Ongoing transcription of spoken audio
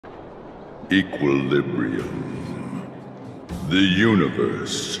Equilibrium. The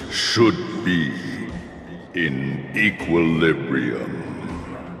universe should be in equilibrium.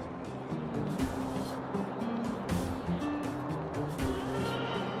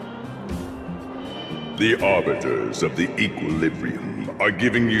 The arbiters of the equilibrium are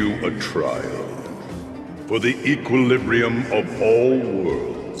giving you a trial. For the equilibrium of all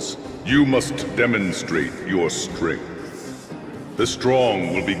worlds, you must demonstrate your strength. The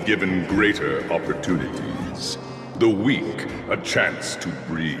strong will be given greater opportunities. The weak, a chance to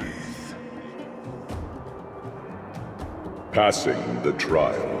breathe. Passing the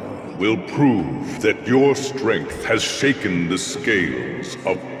trial will prove that your strength has shaken the scales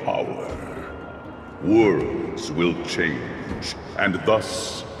of power. Worlds will change, and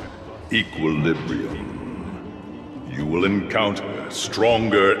thus, equilibrium. You will encounter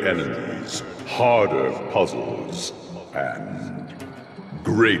stronger enemies, harder puzzles, and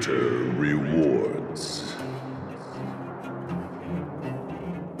greater rewards.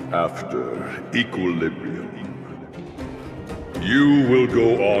 After equilibrium, you will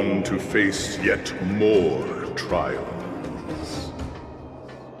go on to face yet more trials.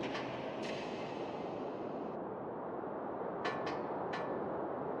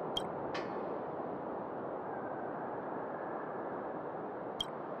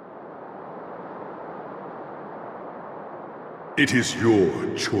 It is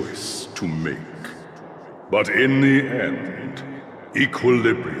your choice to make. But in the end,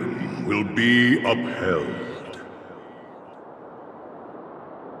 equilibrium will be upheld.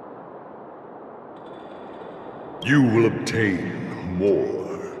 You will obtain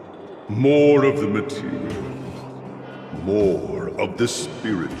more of the material, more of the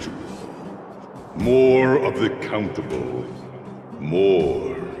spiritual, more of the countable,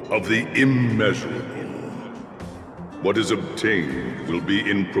 more of the immeasurable. What is obtained will be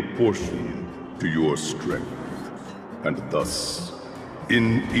in proportion to your strength, and thus,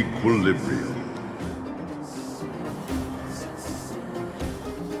 in equilibrium.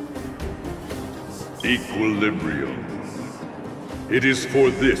 Equilibrium. It is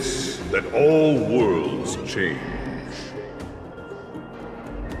for this that all worlds change.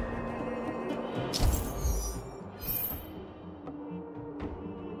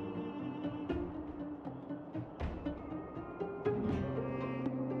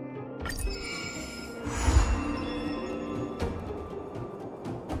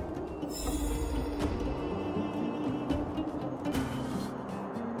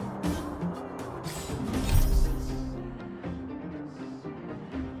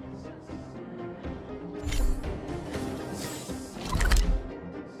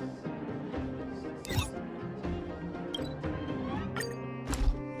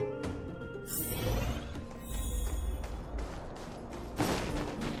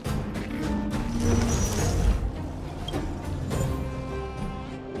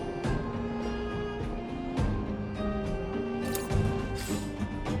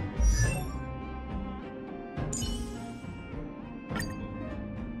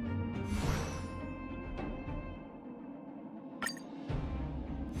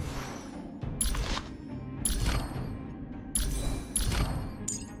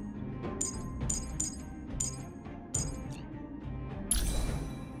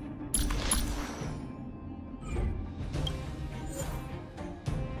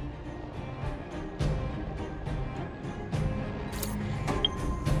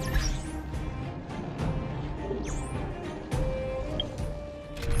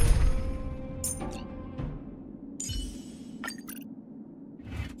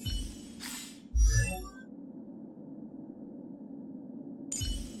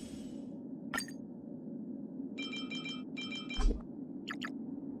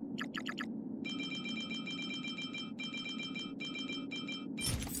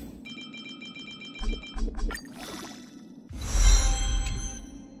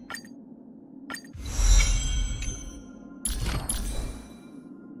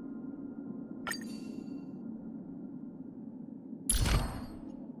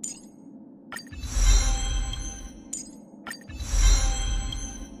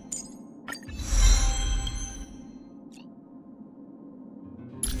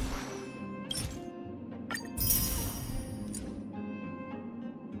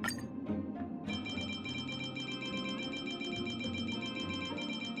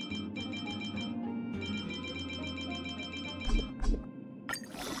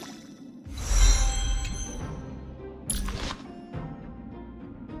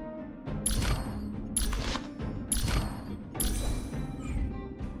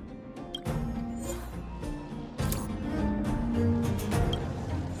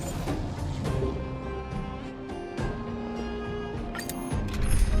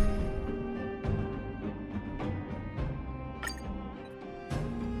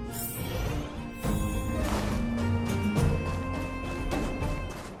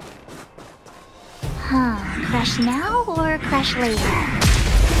 Crush now or crush later?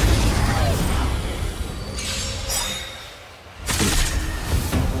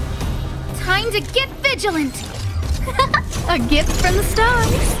 Time to get vigilant! A gift from the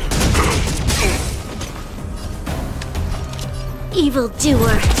stars!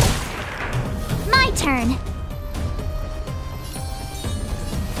 Evildoer! My turn!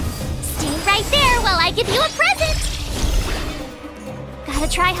 Stay right there while I give you a present! Gotta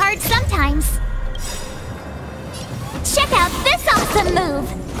try hard sometimes. Check out this awesome move!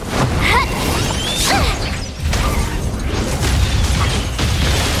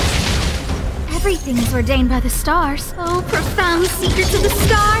 Everything is ordained by the stars. Oh, profound secrets of the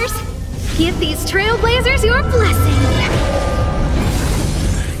stars! Give these trailblazers your blessing!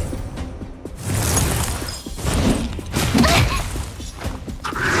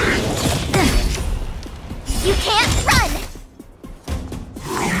 You can't run!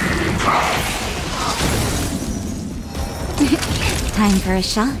 Time for a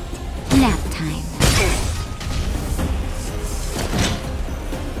shot. Nap time.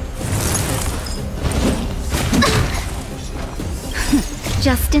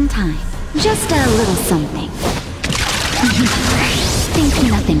 Just in time. Just a little something. Think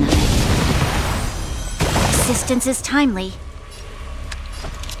nothing of it. Persistence is timely.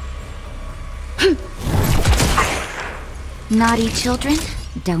 Naughty children,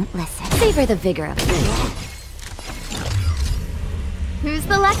 don't listen. Savor the vigor of it. Who's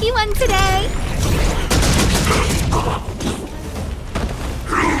the lucky one today?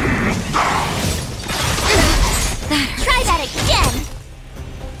 Try that again!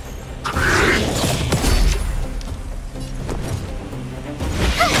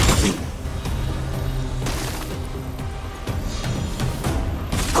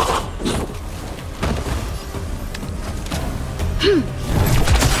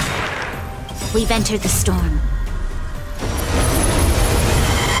 We've entered the storm.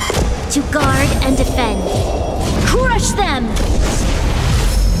 To guard and defend. Crush them!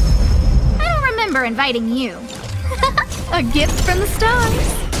 I don't remember inviting you. A gift from the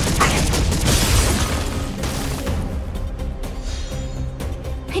stars.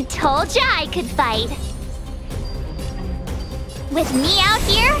 I told ya I could fight. With me out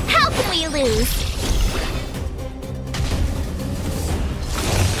here, how can we lose?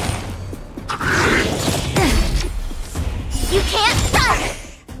 You can't run!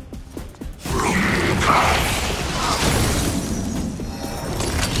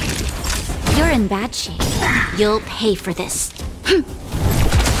 You're in bad shape. You'll pay for this.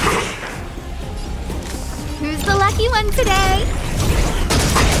 Who's the lucky one today?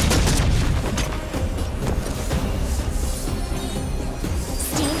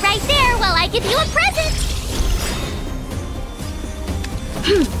 Stay right there while I give you a present!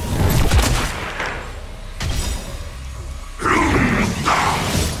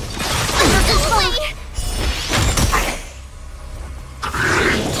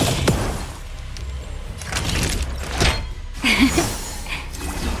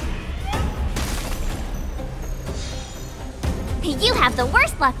 You have the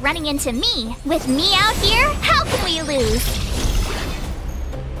worst luck running into me. With me out here, how can we lose?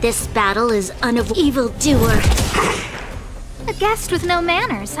 This battle is evildoer. A guest with no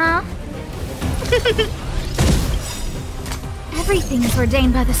manners, huh? Everything is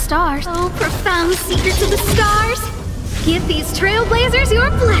ordained by the stars. Oh, profound secrets of the stars! Give these trailblazers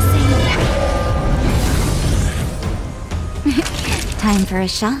your blessing! Time for a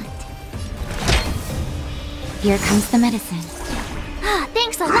shot. Here comes the medicine.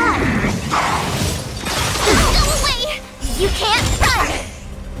 Thanks a lot! Go away! You can't run!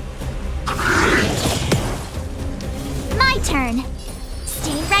 My turn!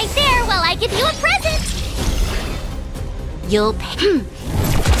 Stay right there while I give you a present! You'll pay.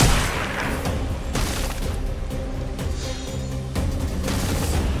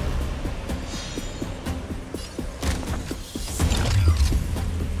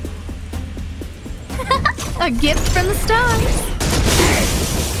 A gift from the stars!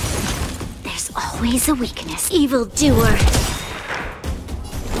 There's always a weakness, evildoer.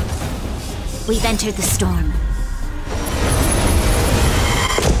 We've entered the storm.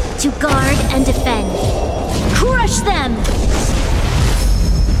 To guard and defend. Crush them!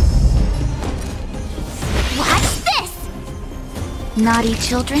 Watch this! Naughty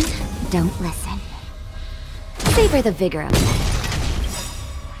children, don't listen. Savor the vigor of it.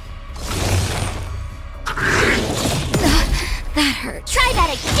 That hurt. Try that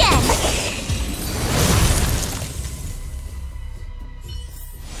again!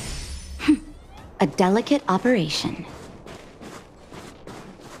 A delicate operation.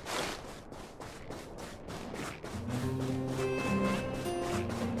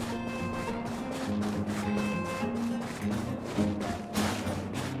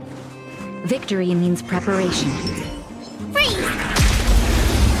 Victory means preparation. Freeze!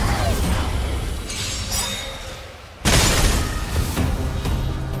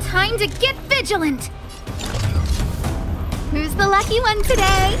 Time to get vigilant! Who's the lucky one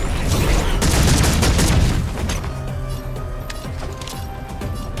today?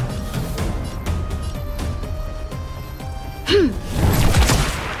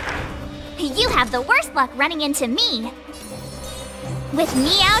 You have the worst luck running into me. With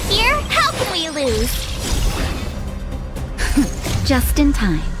me out here, how can we lose? Just in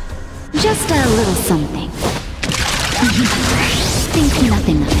time. Just a little something. Think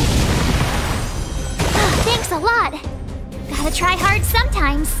nothing of it. Thanks a lot. Gotta try hard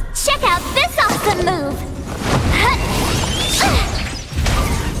sometimes. Check out this awesome move!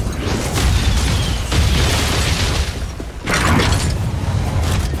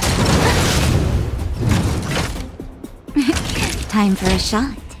 Time for a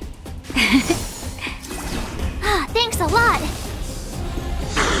shot. Thanks a lot.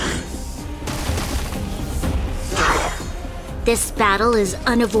 This battle is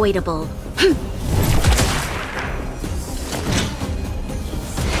unavoidable.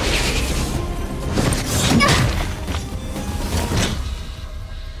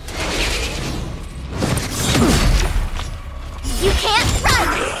 You can't run!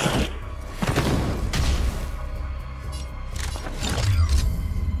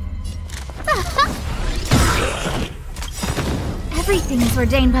 Everything is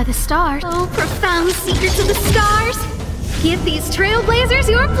ordained by the stars. Oh, profound secrets of the stars! Give these trailblazers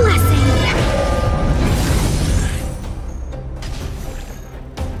your blessing!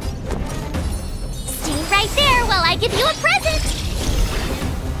 Stay right there while I give you a present!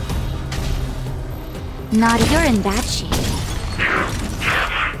 Naughty, you're in bad shape.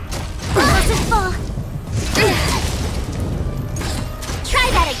 Merciful! Try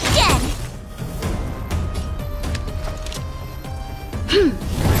that again!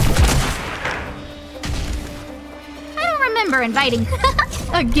 I don't remember inviting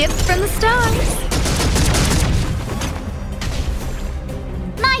a gift from the stars.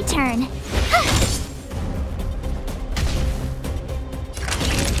 My turn!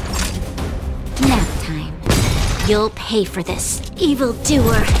 Nap time. You'll pay for this,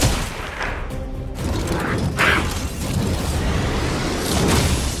 evildoer.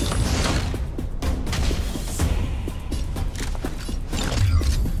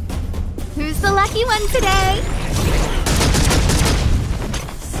 Who's the lucky one today?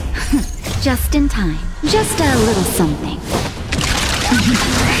 Just in time. Just a little something.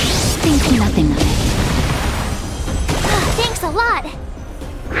 Think nothing of it. Thanks a lot!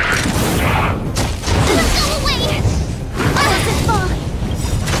 Go away! Merciful!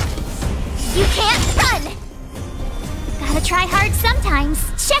 You can't run! Gotta try hard sometimes.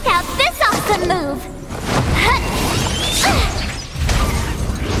 Check out this awesome move!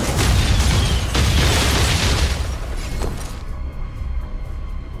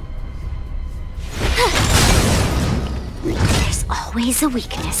 There's always a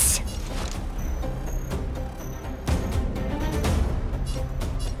weakness.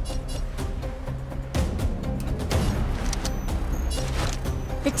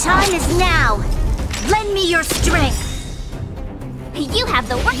 The time is now! Lend me your strength! You have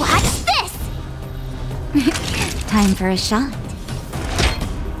the work. Watch this! Time for a shot.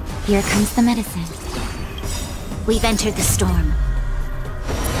 Here comes the medicine. We've entered the storm.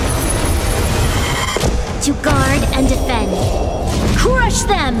 To guard and defend. Crush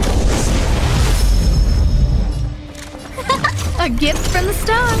them! A gift from the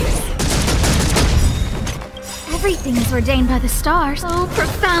stars. Everything is ordained by the stars. Oh,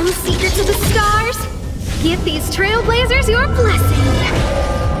 profound secrets of the stars. Give these trailblazers your blessing.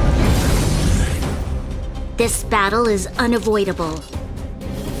 This battle is unavoidable.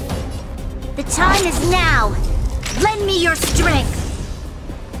 The time is now! Lend me your strength!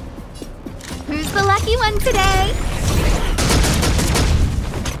 Who's the lucky one today?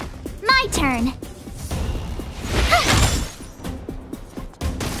 My turn!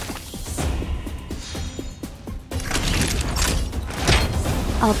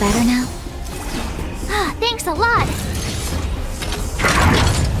 All better now? Thanks a lot!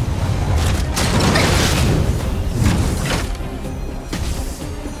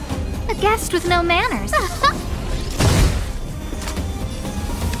 A guest with no manners.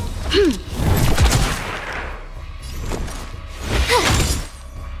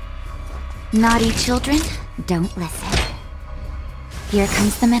 Naughty children, don't listen. Here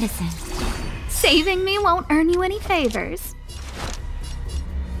comes the medicine. Saving me won't earn you any favors.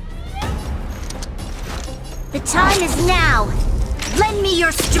 The time is now! Lend me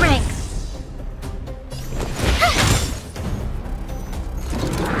your strength!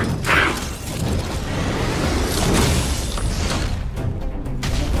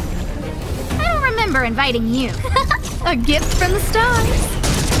 remember inviting you. A gift from the stars.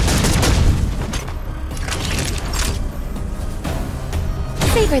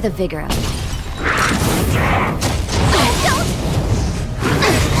 Savor the vigor of life.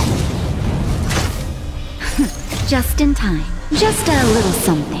 Just in time. Just a little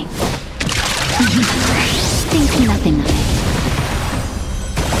something. Think nothing of it.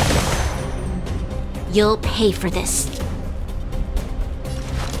 You'll pay for this.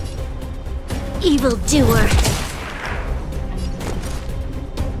 Evildoer.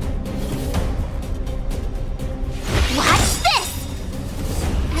 Watch this!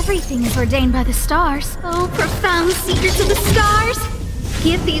 Everything is ordained by the stars. Oh, profound secrets of the stars.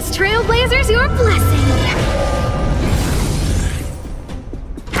 Give these trailblazers your blessing.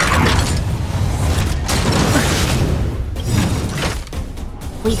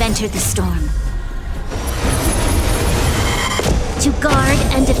 We've entered the storm. To guard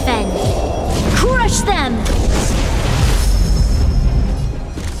and defend. Crush them!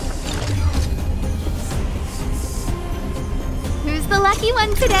 Who's the lucky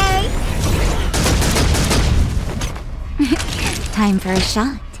one today? Time for a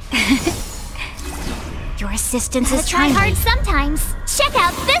shot. Your assistance is Try hard timely. sometimes. Check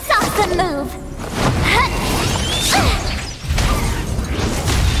out this awesome move!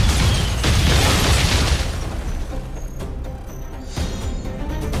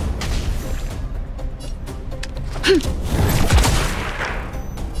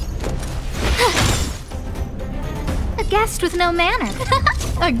 A guest with no manner.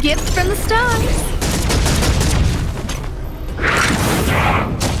 A gift from the stars.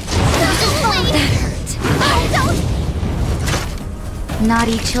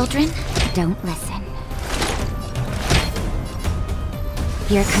 Naughty children, don't listen.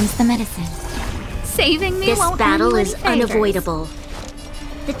 Here comes the medicine. Saving me This won't battle earn you is any favors. unavoidable.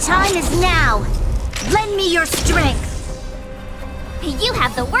 The time is now! Lend me your strength! You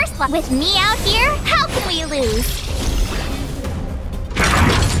have the worst luck. With me out here, how can we lose?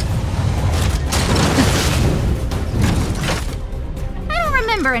 I don't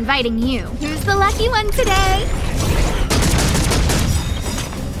remember inviting you. Who's the lucky one today?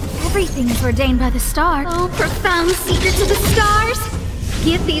 Everything is ordained by the stars. Oh, profound secrets of the stars.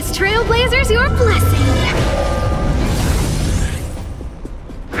 Give these trailblazers your blessing.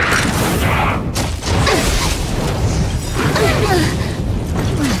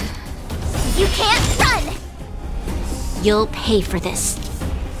 You can't run! You'll pay for this.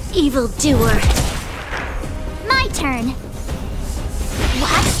 Evildoer. My turn.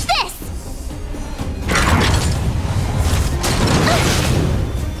 Watch this!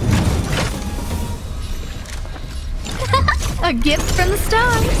 A gift from the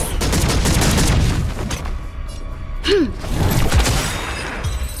stars.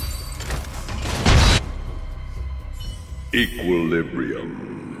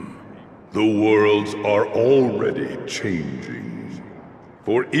 Equilibrium. The worlds are already changing.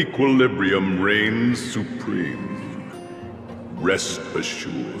 For equilibrium reigns supreme. Rest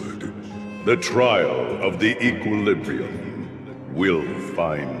assured, the trial of the equilibrium will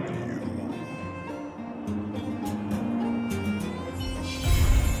find